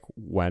really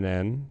went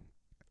in.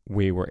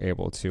 We were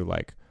able to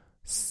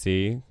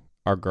see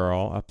our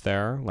girl up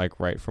there,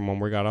 right from when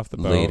we got off the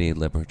boat. Lady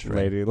Liberty.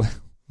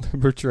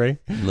 Liberty.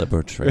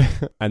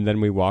 And then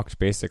we walked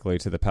basically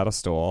to the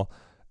pedestal,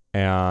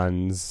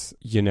 and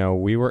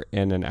we were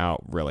in and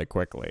out really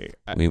quickly.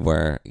 We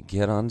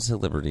get onto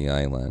Liberty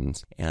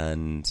Island,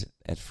 and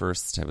at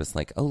first I was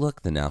like, oh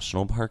look, the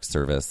National Park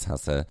Service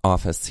has an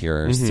office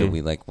here. So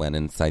we went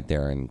inside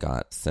there and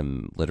got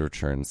some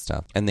literature and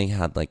stuff, and they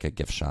had a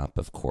gift shop,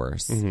 of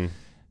course.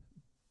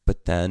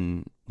 But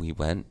then we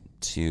went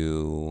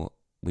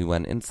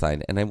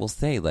inside, and I will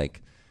say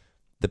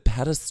the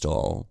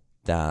pedestal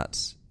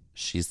that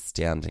she's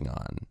standing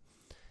on,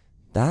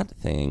 that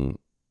thing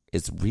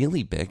is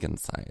really big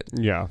inside.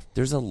 Yeah.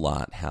 There's a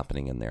lot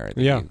happening in there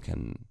that you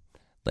can,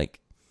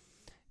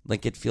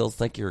 it feels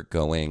like you're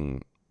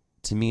going,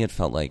 to me it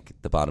felt like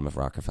the bottom of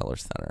Rockefeller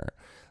Center.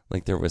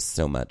 There was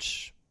so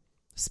much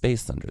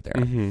space under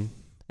there.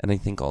 And I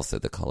think also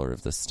the color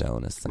of the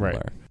stone is similar.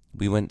 Right.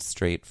 We went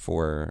straight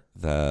to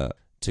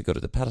go to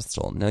the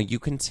pedestal. Now you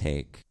can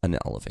take an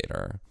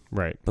elevator.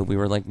 Right. But we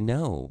were like,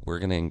 no, we're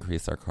going to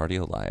increase our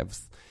cardio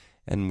lives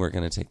and we're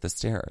going to take the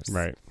stairs.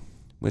 Right.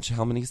 Which,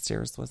 how many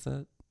stairs was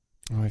it?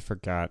 Oh, I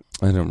forgot.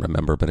 I don't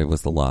remember, but it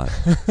was a lot.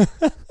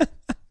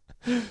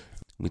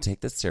 We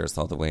take the stairs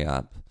all the way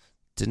up.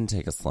 Didn't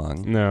take us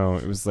long. No,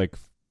 it was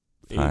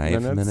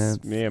 5 minutes.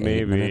 Yeah, 8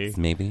 maybe. minutes,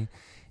 maybe.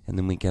 And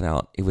then we get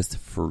out. It was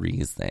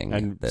freezing.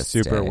 And this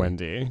super day.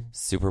 windy.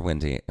 Super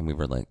windy. And we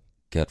were like,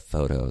 get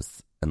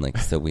photos. And like,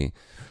 so we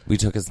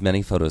took as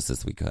many photos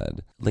as we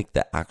could. Like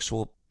the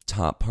actual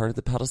top part of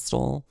the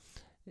pedestal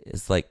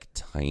is like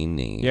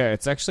tiny. Yeah,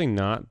 it's actually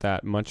not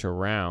that much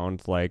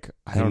around. Like,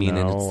 I don't mean,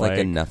 know. and it's like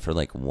enough for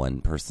like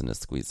one person to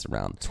squeeze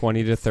around.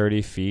 20 to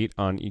 30 feet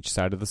on each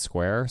side of the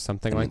square,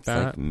 something And like it's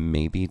that. like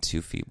maybe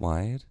 2 feet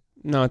wide.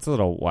 No, it's a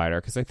little wider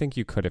because I think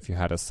you could, if you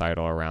had a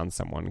sidle around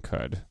someone,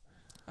 could.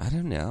 I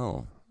don't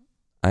know.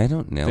 They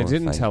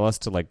didn't tell us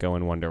to like go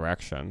in one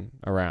direction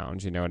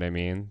around. You know what I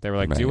mean? They were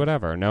like, do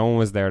whatever. No one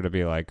was there to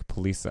be like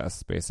police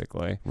us,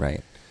 basically.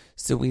 Right.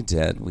 So we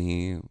did.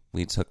 We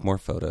took more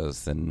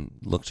photos and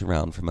looked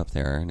around from up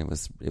there, and it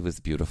was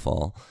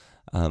beautiful.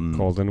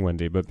 Cold and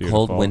windy, but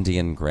beautiful. Cold, windy,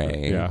 and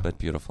gray, Yeah. but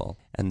beautiful.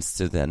 And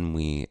so then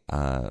we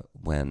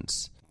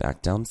went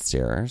back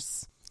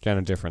downstairs. On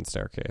a different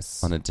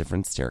staircase. On a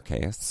different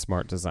staircase.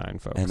 Smart design,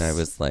 folks. And I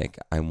was like,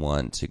 I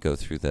want to go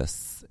through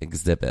this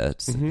exhibit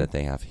Mm-hmm. that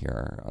they have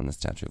here on the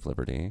Statue of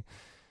Liberty.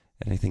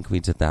 And I think we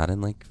did that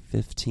in like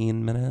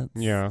 15 minutes.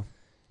 Yeah.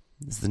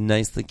 It's a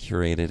nicely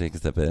curated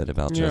exhibit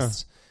about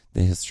just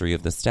the history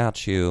of the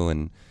statue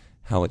and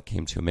how it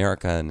came to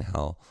America and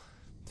how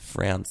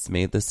France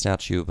made the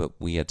statue, but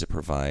we had to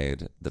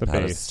provide the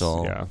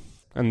pedestal. Base, yeah.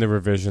 And the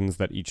revisions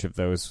that each of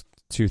those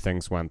two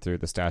things went through,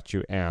 the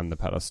statue and the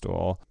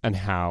pedestal, and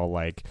how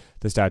like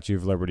the Statue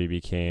of Liberty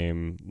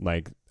became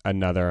like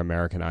another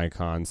American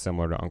icon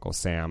similar to Uncle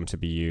Sam to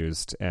be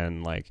used.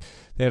 And like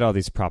they had all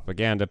these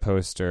propaganda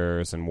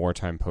posters and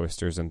wartime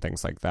posters and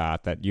things like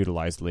that that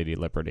utilized Lady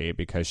Liberty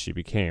because she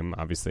became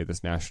obviously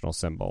this national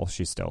symbol.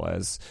 She still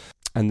is.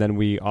 And then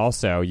we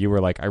also, you were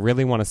like, I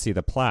really want to see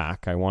the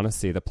plaque. I want to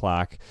see the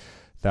plaque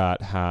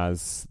that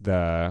has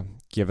the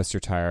 "Give us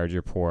your tired,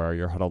 your poor,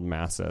 your huddled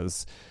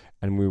masses."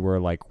 And we were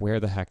like, where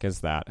the heck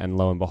is that? And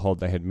lo and behold,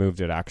 they had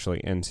moved it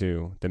actually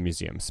into the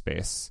museum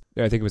space.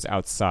 I think it was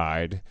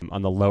outside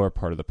on the lower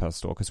part of the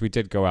pedestal, because we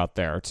did go out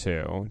there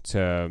too.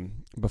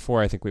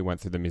 Before I think we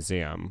went through the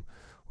museum,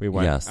 we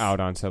went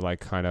out onto like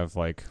kind of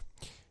like,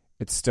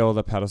 it's still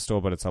the pedestal,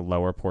 but it's a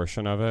lower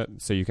portion of it.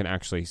 So you can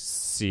actually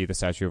see the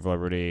Statue of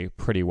Liberty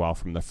pretty well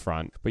from the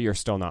front, but you're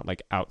still not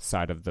like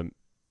outside of the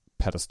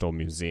pedestal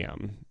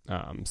museum.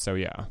 So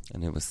yeah.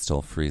 And it was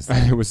still freezing.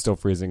 It was still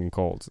freezing and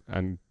cold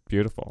and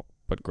beautiful,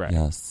 but gray.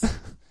 Yes.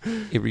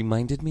 It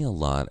reminded me a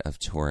lot of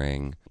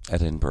touring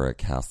Edinburgh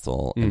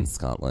Castle in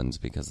Scotland,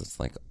 because it's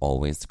like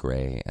always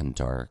gray and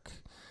dark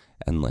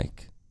and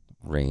like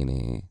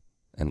rainy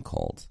and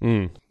cold.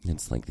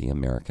 It's like the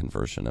American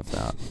version of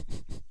that.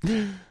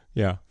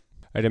 Yeah.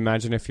 I'd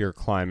imagine if you're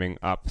climbing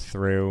up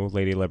through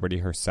Lady Liberty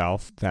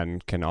herself,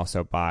 then can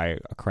also buy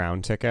a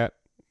Crown ticket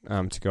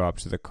to go up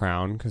to the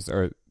Crown,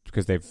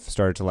 because they've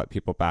started to let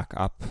people back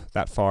up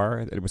that far.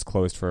 It was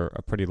closed for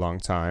a pretty long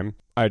time.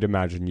 I'd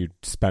imagine you'd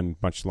spend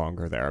much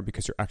longer there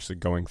because you're actually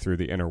going through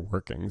the inner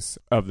workings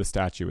of the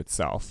statue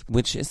itself.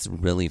 Which is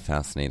really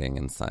fascinating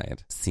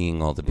inside,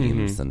 seeing all the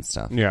beams and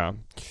stuff. Yeah.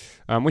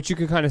 Which you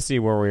could kind of see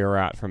where we were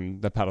at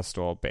from the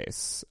pedestal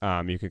base.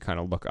 You could kind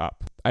of look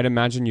up. I'd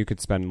imagine you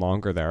could spend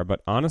longer there,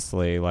 but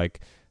honestly,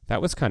 like,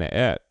 that was kind of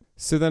it.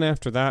 So then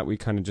after that, we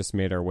kind of just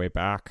made our way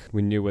back.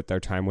 We knew what their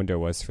time window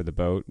was for the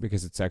boat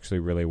because it's actually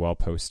really well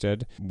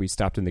posted. We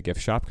stopped in the gift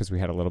shop because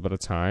we had a little bit of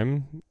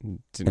time.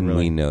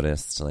 We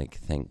noticed, like,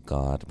 thank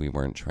God we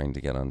weren't trying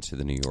to get onto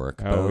the New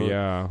York boat. Oh,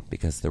 yeah.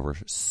 Because there were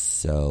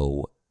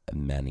so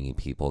many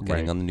people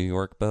getting on the New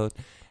York boat.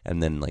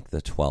 And then, like,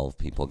 the 12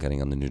 people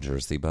getting on the New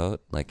Jersey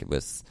boat. Like, it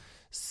was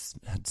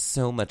had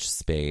so much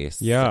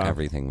space. Yeah.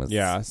 Everything was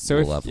so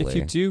lovely. if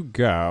you do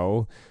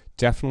go,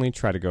 definitely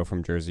try to go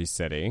from Jersey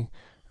City.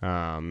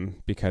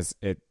 Because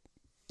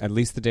at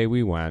least the day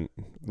we went,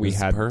 we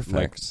had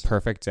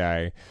perfect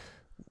day,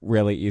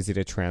 really easy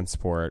to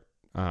transport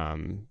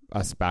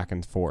us back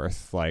and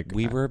forth. Like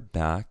we were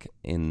back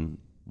in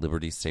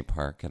Liberty State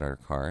Park at our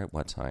car at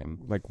what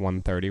time? Like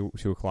 1:30,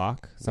 2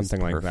 o'clock, something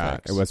like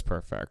that. It was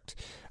perfect.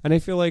 And I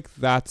feel like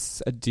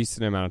that's a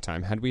decent amount of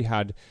time. Had we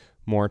had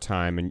more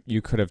time, and you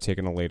could have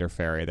taken a later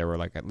ferry, there were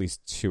like at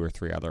least 2 or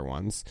 3 other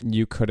ones,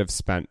 you could have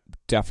spent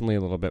definitely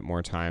a little bit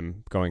more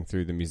time going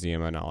through the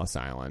museum on Ellis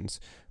Island.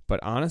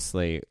 But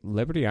honestly,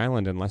 Liberty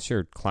Island, unless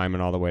you're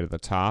climbing all the way to the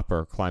top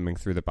or climbing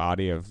through the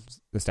body of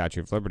the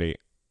Statue of Liberty,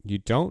 you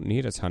don't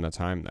need a ton of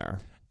time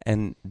there.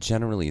 And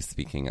generally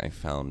speaking, I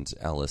found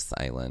Ellis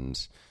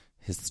Island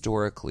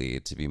historically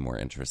to be more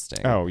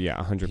interesting. Oh yeah,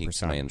 100%.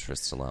 Piqued my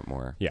interest a lot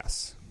more.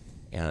 Yes.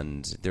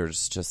 And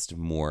there's just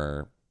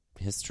more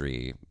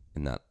history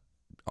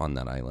on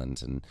that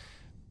island, and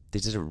they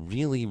did a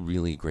really,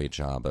 really great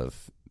job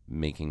of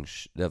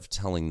of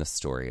telling the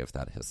story of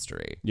that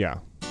history. Yeah.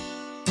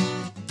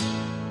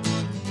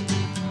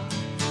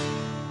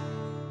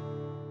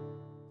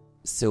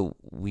 So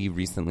we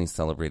recently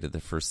celebrated the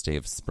first day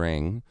of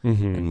spring,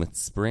 and with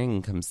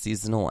spring comes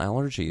seasonal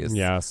allergies.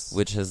 Yes.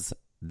 Which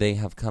they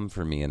have come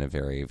for me in a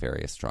very,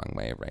 very strong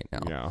way right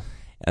now. Yeah.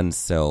 And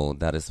so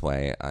that is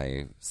why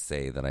I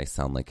say that I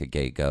sound like a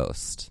gay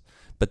ghost,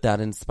 But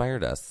that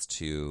inspired us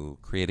to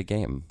create a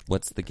game.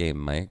 What's the game,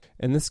 Mike?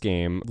 In this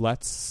game,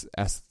 let's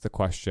ask the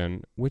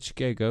question, which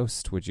gay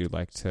ghost would you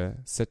like to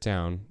sit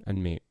down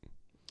and meet?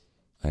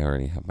 I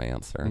already have my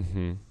answer.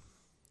 Mm-hmm.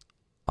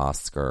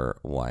 Oscar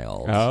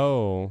Wilde.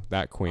 Oh,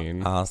 that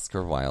queen.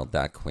 Oscar Wilde,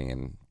 that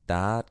queen.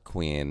 That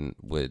queen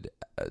would,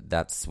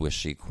 that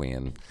swishy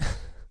queen.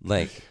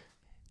 Like,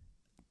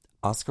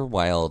 Oscar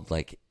Wilde,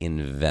 like,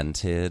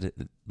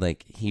 invented,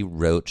 like, he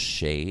wrote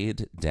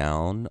shade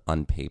down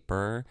on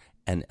paper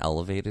and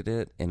elevated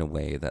it in a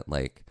way that,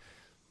 like,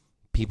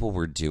 people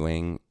were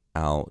doing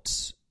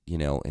out, you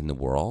know, in the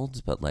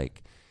world, but,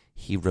 like,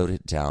 he wrote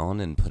it down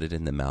and put it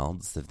in the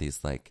mouths of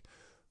these, like,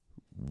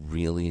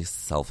 really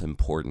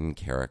self-important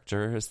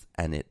characters,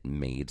 and it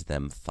made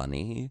them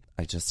funny.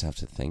 I just have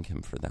to thank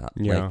him for that.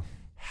 Yeah. Like,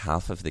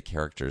 half of the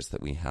characters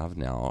that we have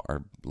now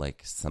are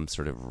like some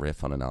sort of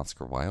riff on an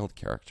Oscar Wilde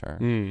character.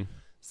 Mm.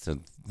 So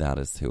that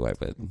is who I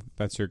would.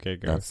 That's your gay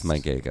ghost. That's my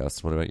gay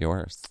ghost. What about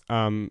yours?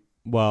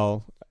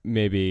 Well,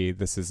 maybe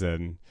this is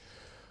an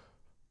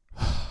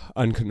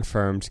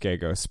unconfirmed gay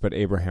ghost, but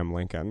Abraham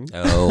Lincoln.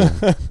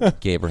 Oh,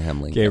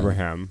 Gabraham Lincoln.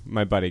 Gabraham,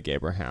 my buddy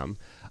Gabraham.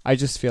 I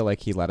just feel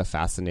like he led a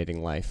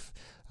fascinating life.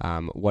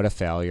 What a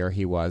failure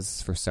he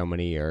was for so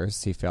many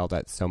years. He failed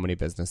at so many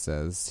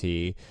businesses.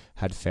 He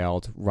had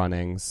failed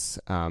runnings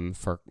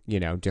for, you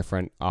know,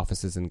 different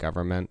offices in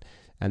government.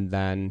 And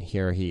then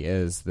here he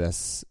is,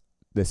 this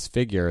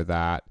figure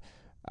that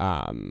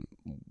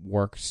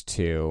worked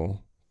to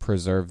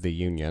preserve the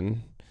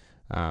Union.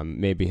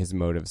 Maybe his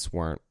motives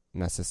weren't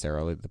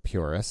necessarily the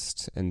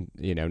purest, and,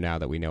 you know, now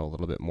that we know a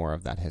little bit more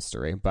of that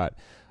history. But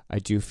I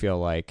do feel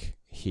like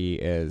he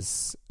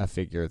is a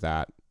figure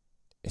that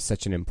is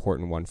such an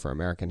important one for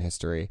American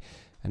history.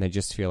 And I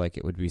just feel like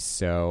it would be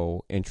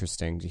so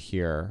interesting to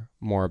hear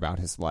more about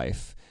his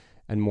life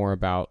and more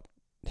about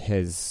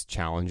his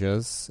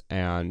challenges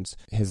and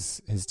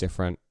his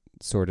different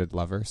sordid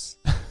lovers.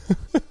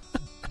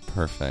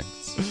 Perfect.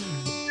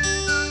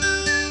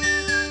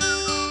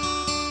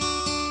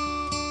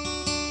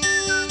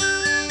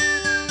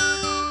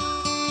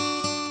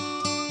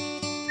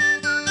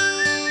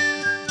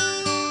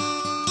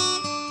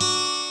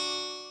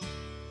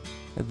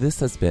 This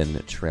has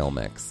been Trail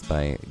Mix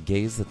by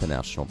Gaze at the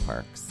National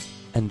Parks,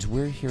 and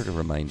we're here to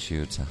remind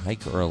you to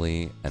hike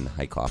early and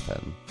hike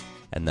often,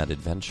 and that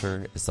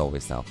adventure is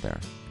always out there.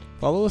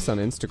 Follow us on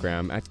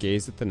Instagram at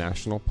Gaze at the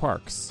National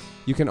Parks.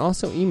 You can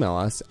also email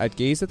us at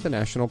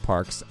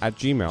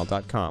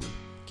gazeatthenationalparks@gmail.com.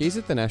 Gaze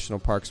at the National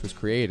Parks was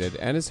created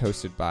and is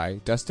hosted by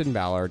Dustin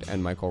Ballard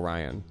and Michael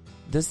Ryan.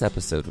 This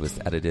episode was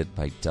edited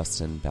by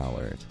Dustin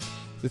Ballard.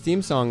 The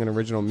theme song and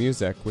original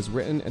music was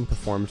written and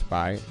performed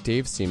by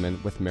Dave Seaman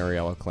with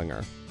Mariella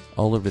Klinger.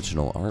 All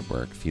original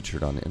artwork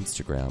featured on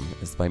Instagram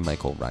is by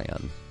Michael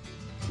Ryan.